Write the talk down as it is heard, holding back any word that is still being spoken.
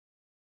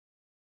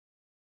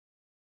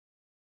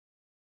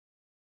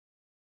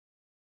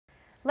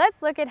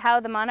Let's look at how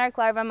the Monarch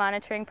larva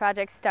monitoring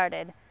project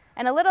started,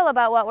 and a little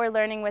about what we're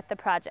learning with the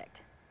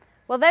project.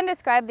 We'll then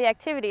describe the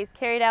activities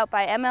carried out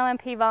by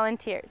MLMP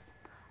volunteers.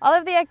 All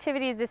of the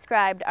activities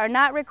described are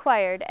not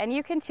required, and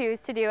you can choose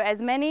to do as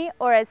many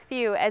or as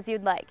few as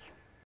you'd like.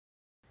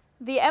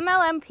 The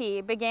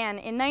MLMP began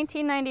in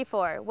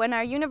 1994 when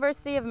our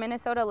University of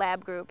Minnesota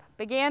lab group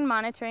began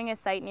monitoring a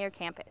site near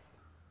campus.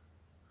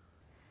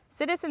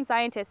 Citizen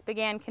scientists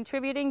began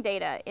contributing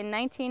data in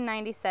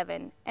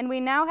 1997, and we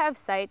now have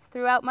sites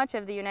throughout much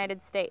of the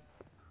United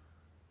States.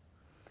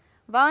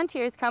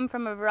 Volunteers come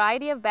from a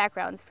variety of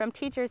backgrounds, from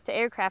teachers to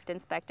aircraft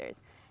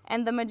inspectors,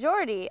 and the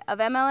majority of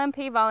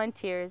MLMP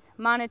volunteers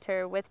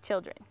monitor with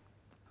children.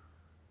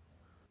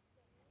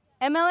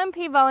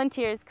 MLMP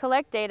volunteers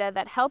collect data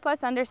that help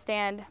us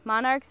understand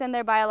monarchs and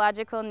their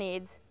biological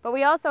needs, but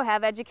we also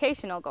have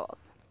educational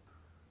goals.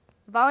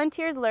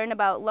 Volunteers learn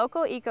about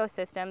local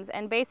ecosystems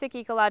and basic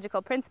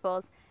ecological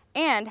principles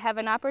and have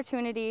an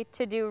opportunity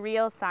to do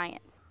real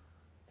science.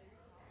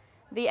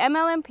 The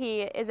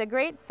MLMP is a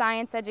great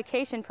science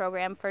education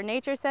program for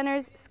nature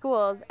centers,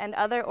 schools, and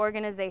other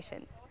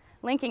organizations,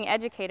 linking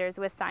educators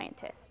with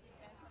scientists.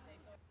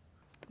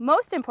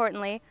 Most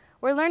importantly,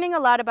 we're learning a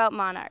lot about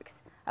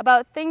monarchs,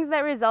 about things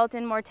that result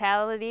in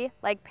mortality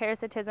like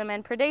parasitism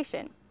and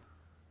predation.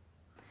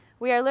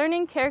 We are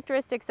learning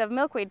characteristics of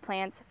milkweed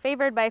plants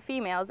favored by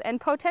females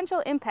and potential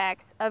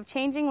impacts of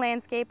changing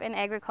landscape and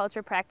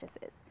agriculture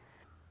practices.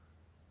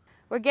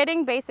 We're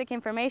getting basic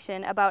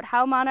information about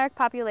how monarch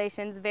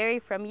populations vary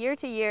from year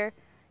to year,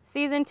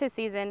 season to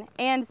season,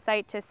 and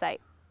site to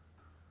site.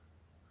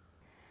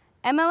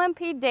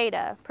 MLMP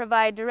data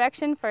provide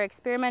direction for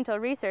experimental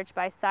research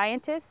by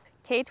scientists,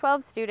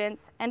 K-12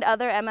 students, and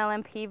other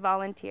MLMP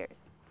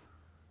volunteers.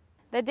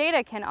 The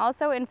data can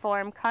also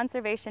inform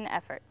conservation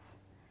efforts.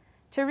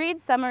 To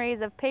read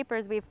summaries of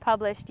papers we've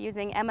published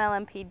using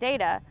MLMP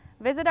data,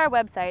 visit our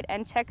website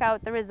and check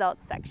out the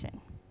results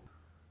section.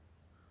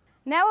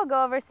 Now we'll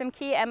go over some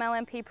key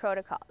MLMP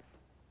protocols.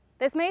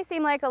 This may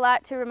seem like a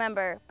lot to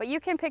remember, but you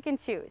can pick and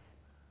choose.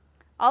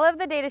 All of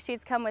the data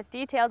sheets come with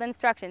detailed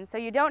instructions, so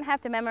you don't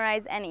have to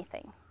memorize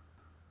anything.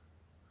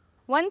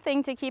 One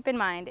thing to keep in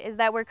mind is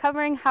that we're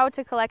covering how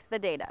to collect the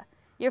data.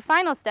 Your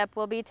final step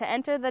will be to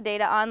enter the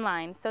data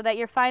online so that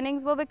your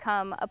findings will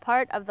become a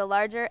part of the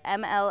larger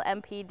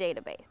MLMP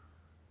database.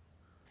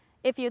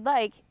 If you'd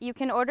like, you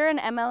can order an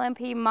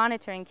MLMP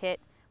monitoring kit,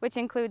 which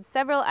includes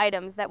several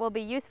items that will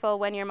be useful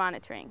when you're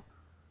monitoring.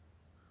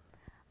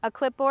 A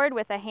clipboard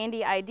with a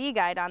handy ID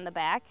guide on the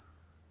back,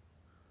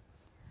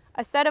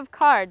 a set of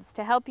cards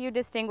to help you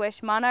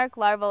distinguish monarch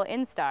larval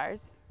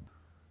instars,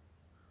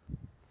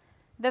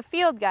 the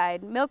field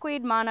guide,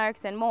 milkweed,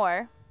 monarchs, and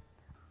more,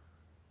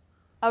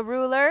 a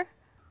ruler,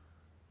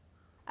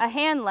 a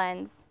hand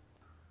lens,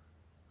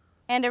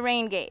 and a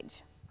rain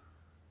gauge,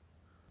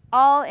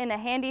 all in a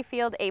handy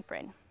field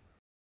apron.